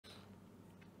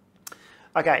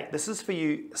Okay, this is for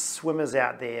you swimmers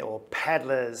out there or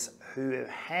paddlers who have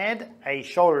had a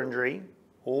shoulder injury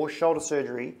or shoulder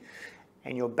surgery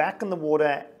and you're back in the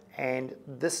water, and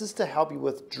this is to help you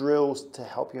with drills to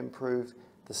help you improve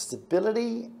the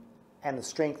stability and the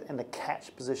strength and the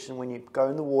catch position when you go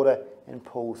in the water and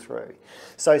pull through.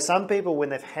 So some people, when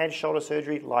they've had shoulder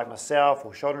surgery, like myself,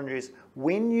 or shoulder injuries,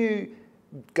 when you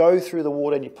go through the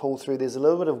water and you pull through, there's a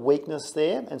little bit of weakness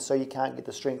there, and so you can't get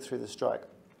the strength through the stroke.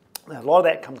 Now, a lot of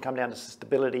that can come down to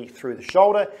stability through the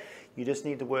shoulder. You just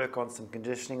need to work on some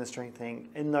conditioning and strengthening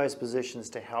in those positions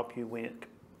to help you when it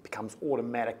becomes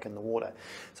automatic in the water.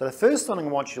 So the first thing I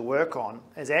want you to work on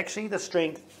is actually the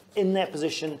strength in that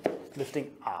position, lifting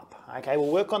up. Okay,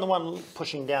 we'll work on the one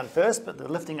pushing down first, but the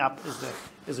lifting up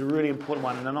is a really important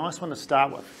one and a nice one to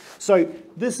start with. So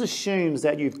this assumes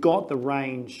that you've got the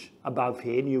range above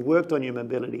head, you've worked on your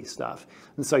mobility stuff,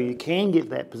 and so you can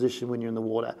get that position when you're in the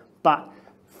water. But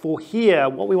for here,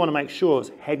 what we want to make sure is,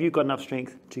 have you got enough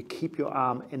strength to keep your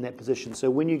arm in that position? So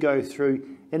when you go through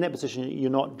in that position,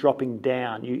 you're not dropping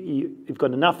down. You've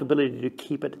got enough ability to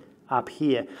keep it up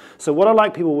here. So what I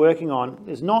like people working on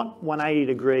is not 180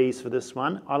 degrees for this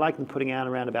one. I like them putting out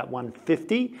around about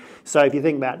 150. So if you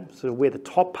think about sort of where the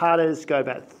top part is, go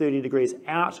about 30 degrees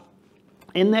out.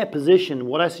 In that position,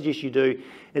 what I suggest you do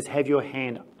is have your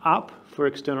hand up for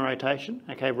external rotation,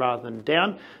 okay, rather than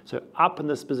down. So up in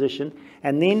this position,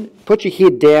 and then put your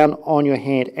head down on your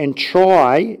hand and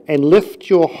try and lift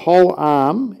your whole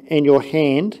arm and your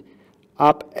hand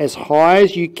up as high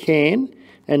as you can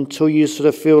until you sort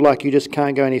of feel like you just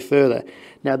can't go any further.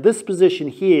 Now this position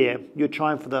here, you're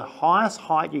trying for the highest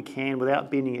height you can without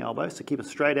bending your elbow, so keep a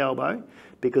straight elbow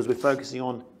because we're focusing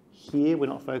on here, we're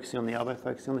not focusing on the elbow,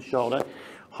 focusing on the shoulder.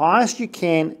 Highest you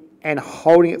can, and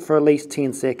holding it for at least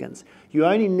 10 seconds. You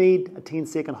only need a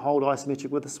 10-second hold isometric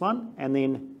with this one, and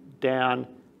then down,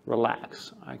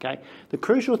 relax, okay? The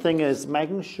crucial thing is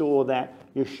making sure that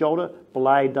your shoulder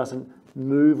blade doesn't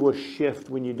move or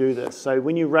shift when you do this. So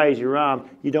when you raise your arm,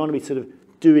 you don't want to be sort of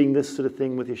doing this sort of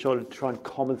thing with your shoulder to try and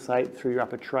compensate through your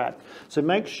upper trap. So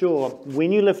make sure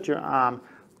when you lift your arm,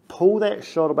 pull that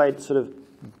shoulder blade sort of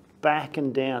back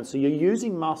and down. So you're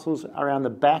using muscles around the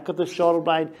back of the shoulder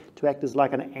blade to act as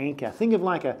like an anchor. Think of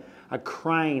like a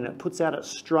crane that puts out its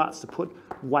struts to put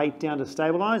weight down to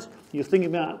stabilize. You're thinking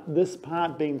about this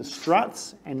part being the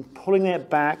struts and pulling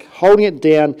that back, holding it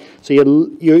down. So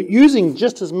you're using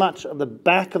just as much of the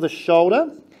back of the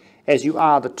shoulder as you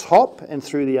are the top and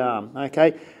through the arm,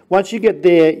 okay? Once you get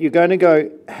there, you're going to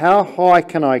go, how high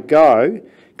can I go?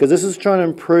 Because this is trying to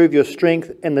improve your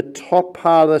strength in the top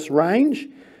part of this range.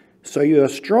 So you are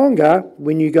stronger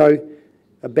when you go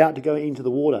about to go into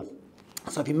the water.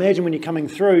 So if you imagine when you're coming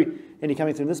through and you're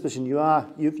coming through in this position,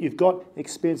 you've got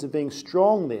experience of being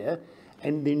strong there,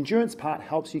 and the endurance part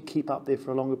helps you keep up there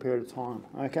for a longer period of time.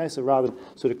 Okay, so rather than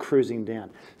sort of cruising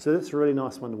down. So that's a really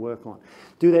nice one to work on.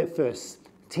 Do that first.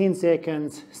 10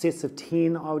 seconds, sets of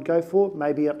 10 I would go for,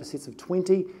 maybe up to sets of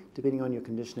 20, depending on your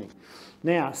conditioning.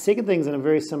 Now, second thing's in a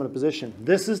very similar position.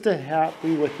 This is to help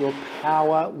you with your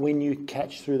power when you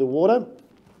catch through the water.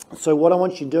 So what I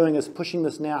want you doing is pushing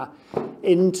this now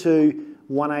into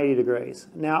 180 degrees.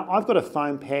 Now, I've got a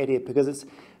foam pad here because it's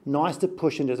nice to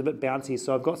push into. It's a bit bouncy,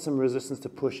 so I've got some resistance to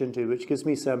push into, which gives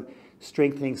me some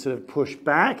strengthening sort of push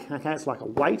back. Okay, it's like a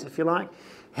weight, if you like.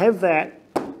 Have that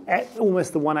at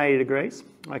almost the 180 degrees.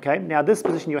 Okay, now this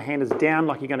position, your hand is down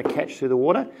like you're going to catch through the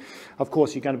water. Of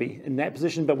course, you're going to be in that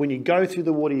position, but when you go through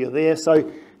the water, you're there.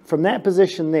 So from that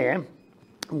position there,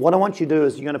 what I want you to do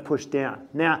is you're going to push down.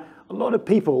 Now, a lot of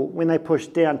people, when they push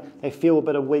down, they feel a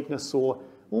bit of weakness or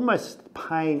almost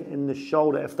pain in the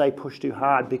shoulder if they push too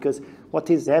hard, because what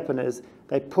tends to happen is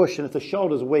they push, and if the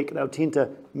shoulder's weak, they'll tend to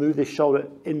move their shoulder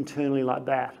internally like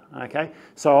that, okay?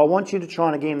 So I want you to try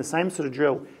and, again, the same sort of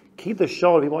drill. Keep the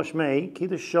shoulder, if you watch me,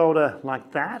 keep the shoulder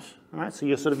like that, all right? So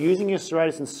you're sort of using your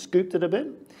serratus and scooped it a bit.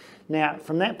 Now,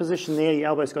 from that position there, your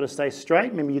elbow's got to stay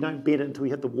straight. Remember, you don't bend it until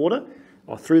you hit the water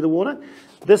or through the water.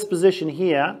 This position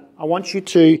here, I want you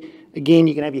to, again,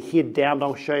 you can have your head down, but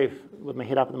I'll show you with my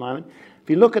head up at the moment. If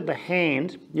you look at the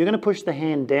hand, you're going to push the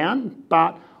hand down,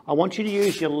 but I want you to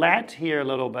use your lat here a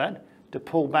little bit to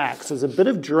pull back. So there's a bit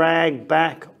of drag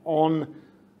back on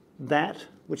that,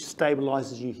 which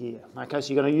stabilizes you here. Okay,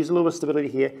 so you're going to use a little bit of stability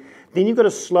here. Then you've got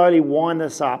to slowly wind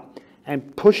this up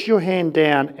and push your hand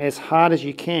down as hard as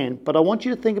you can. But I want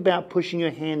you to think about pushing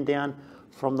your hand down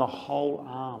from the whole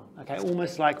arm, okay?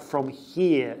 Almost like from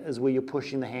here is where you're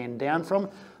pushing the hand down from,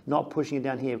 not pushing it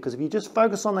down here. Because if you just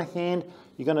focus on the hand,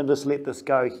 you're gonna just let this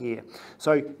go here.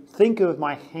 So think of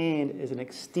my hand as an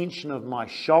extension of my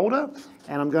shoulder,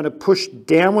 and I'm gonna push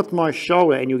down with my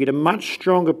shoulder, and you'll get a much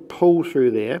stronger pull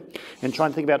through there. And try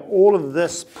and think about all of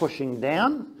this pushing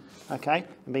down, okay,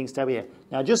 and being stable here.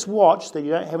 Now just watch that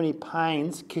you don't have any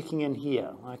pains kicking in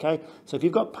here, okay? So if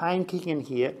you've got pain kicking in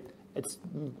here, it's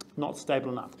not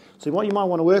stable enough. So what you might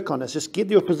want to work on is just get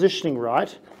your positioning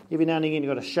right. Every now and again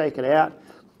you've got to shake it out,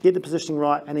 get the positioning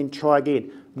right, and then try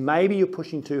again. Maybe you're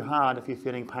pushing too hard if you're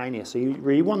feeling pain here. So you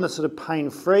really want this sort of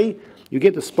pain-free. You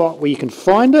get the spot where you can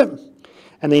find it,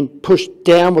 and then push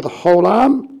down with the whole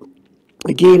arm.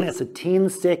 Again, it's a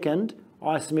 10-second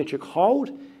isometric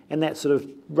hold, and that's sort of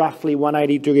roughly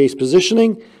 180 degrees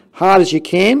positioning, hard as you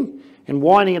can, and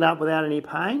winding it up without any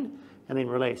pain, and then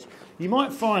release. You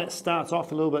might find it starts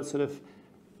off a little bit sort of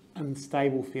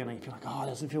unstable feeling. You feel like, oh, it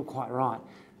doesn't feel quite right.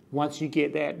 Once you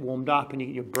get that warmed up and you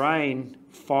get your brain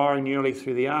firing nearly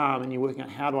through the arm and you're working out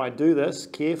how do I do this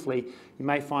carefully, you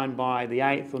may find by the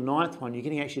 8th or 9th one, you're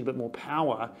getting actually a bit more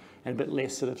power and a bit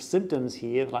less sort of symptoms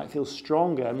here, like it feels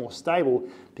stronger and more stable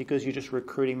because you're just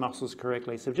recruiting muscles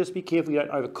correctly. So just be careful you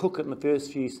don't overcook it in the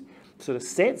first few sort of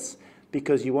sets,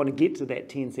 because you want to get to that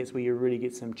 10 sets where you really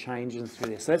get some changes through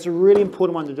there. So that's a really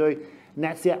important one to do, and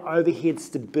that's that overhead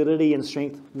stability and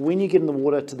strength when you get in the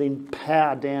water to then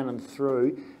power down and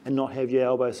through and not have your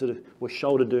elbow sort of or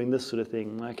shoulder doing this sort of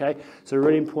thing, okay? So a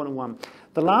really important one.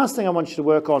 The last thing I want you to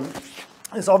work on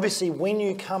is obviously when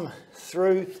you come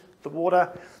through the water,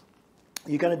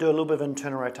 you're going to do a little bit of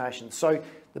internal rotation. So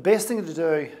the best thing to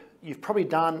do, you've probably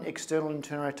done external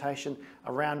internal rotation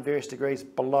around various degrees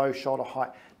below shoulder height.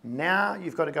 Now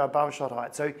you've got to go above shoulder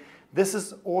height. So this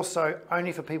is also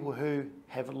only for people who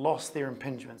have lost their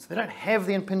impingements. They don't have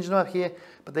the impingement up here,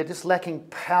 but they're just lacking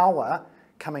power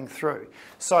coming through.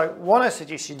 So what I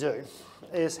suggest you do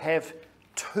is have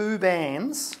 2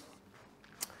 bands.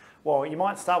 Well, you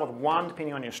might start with 1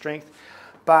 depending on your strength,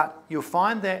 but you'll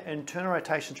find that internal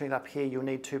rotation strength up here, you'll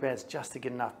need 2 bands just to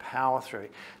get enough power through.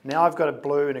 Now I've got a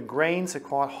blue and a green, so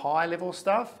quite high level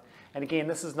stuff. And again,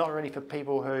 this is not really for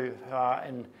people who are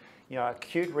in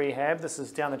acute rehab. This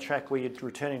is down the track where you're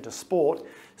returning to sport.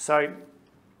 So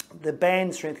the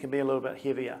band strength can be a little bit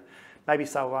heavier. Maybe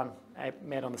start with 1,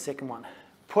 Matt on the second one.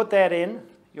 Put that in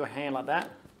your hand like that,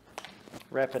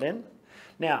 wrap it in.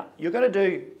 Now, you're going to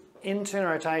do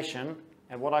internal rotation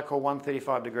at what I call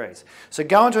 135 degrees. So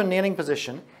go into a kneeling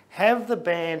position, have the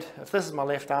band, if this is my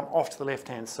left arm, off to the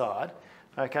left-hand side.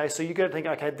 Okay, so you've got to think,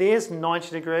 okay, there's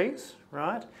 90 degrees,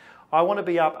 right? I want to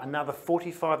be up another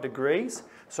 45 degrees,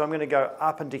 so I'm going to go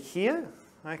up into here,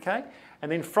 okay?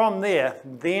 And then from there,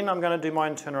 then I'm going to do my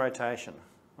internal rotation,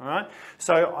 all right?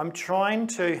 So I'm trying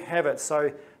to have it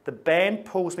so the band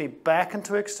pulls me back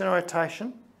into external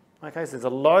rotation, okay? So there's a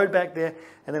load back there,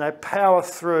 and then I power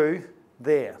through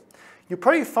there. You'll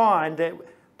probably find that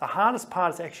the hardest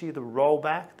part is actually the roll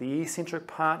back. The eccentric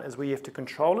part is where you have to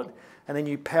control it, and then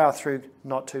you power through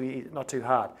not too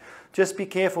hard. Just be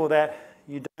careful that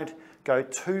you don't go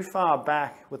too far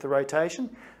back with the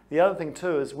rotation. The other thing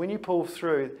too is when you pull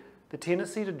through, the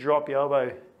tendency to drop your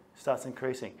elbow starts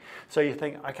increasing. So you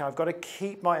think, okay, I've got to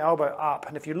keep my elbow up.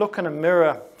 And if you look in a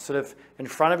mirror sort of in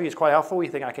front of you, it's quite helpful. You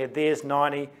think, okay, there's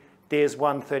 90, there's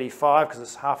 135, because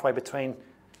it's halfway between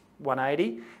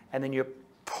 180, and then you're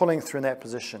pulling through in that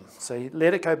position. So you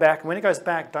let it go back, and when it goes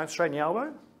back, don't straighten your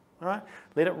elbow, all right?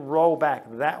 Let it roll back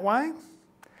that way,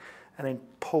 and then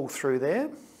pull through there.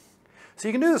 So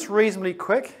you can do this reasonably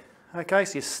quick, okay?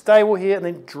 So you're stable here and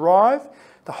then drive.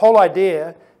 The whole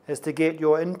idea is to get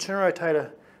your internal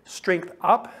rotator strength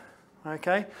up,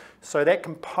 okay? So that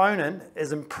component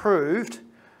is improved.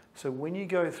 So when you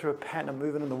go through a pattern of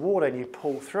movement in the water and you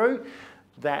pull through,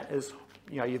 that is,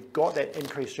 you've got that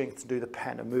increased strength to do the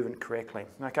pattern of movement correctly,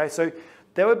 okay? So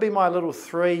that would be my little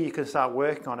 3 you can start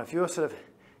working on. If you're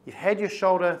you've had your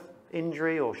shoulder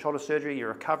injury or shoulder surgery, you're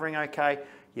recovering okay,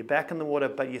 you're back in the water,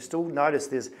 but you still notice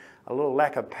there's a little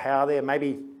lack of power there.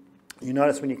 Maybe you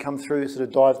notice when you come through, it sort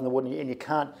of dives in the water and you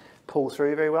can't pull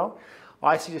through very well.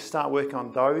 I suggest start working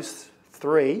on those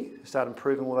 3, start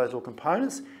improving all those little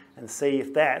components, and see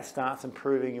if that starts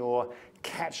improving your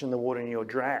catch in the water and your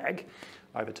drag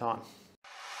over time.